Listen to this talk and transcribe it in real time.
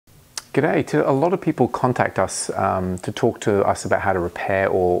G'day. A lot of people contact us to talk to us about how to repair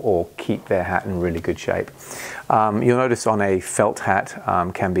or keep their hat in really good shape. You'll notice on a felt hat,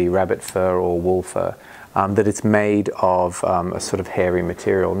 can be rabbit fur or wool fur, that it's made of a sort of hairy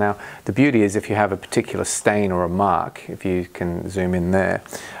material. Now, the beauty is if you have a particular stain or a mark, if you can zoom in there,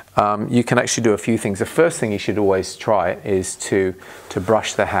 you can actually do a few things. The first thing you should always try is to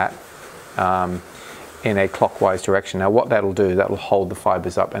brush the hat in a clockwise direction. Now what that'll do, that'll hold the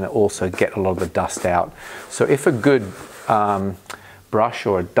fibers up and also get a lot of the dust out. So if a good brush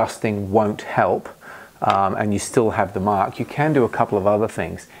or a dusting won't help and you still have the mark, you can do a couple of other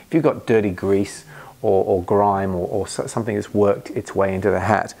things. If you've got dirty grease or grime or something that's worked its way into the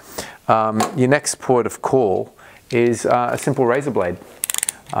hat, your next port of call is a simple razor blade.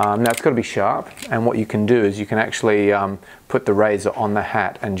 Now it's got to be sharp, and what you can do is you can actually put the razor on the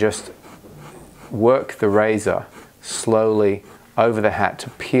hat and just work the razor slowly over the hat to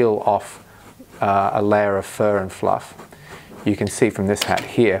peel off a layer of fur and fluff. You can see from this hat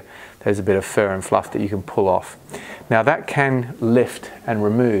here, there's a bit of fur and fluff that you can pull off. Now that can lift and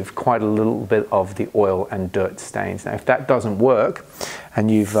remove quite a little bit of the oil and dirt stains. Now if that doesn't work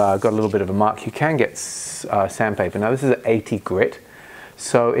and you've got a little bit of a mark, you can get sandpaper. Now this is an 80 grit,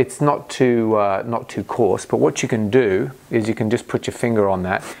 so it's not too coarse, but what you can do is you can just put your finger on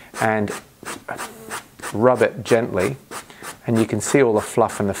that and rub it gently, and you can see all the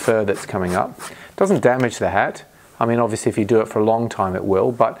fluff and the fur that's coming up. It doesn't damage the hat. I mean, obviously if you do it for a long time it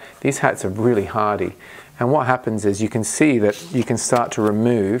will, but these hats are really hardy. And what happens is you can see that you can start to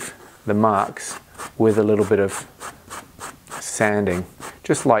remove the marks with a little bit of sanding,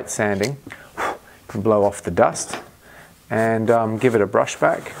 just light sanding. You can blow off the dust and give it a brush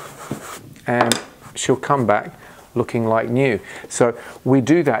back, and she'll come back looking like new. So we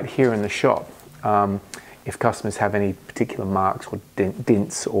do that here in the shop if customers have any particular marks or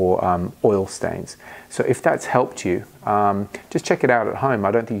dints or oil stains. So if that's helped you, just check it out at home.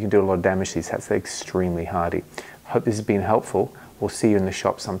 I don't think you can do a lot of damage to these hats. They're extremely hardy. Hope this has been helpful. We'll see you in the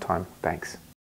shop sometime. Thanks.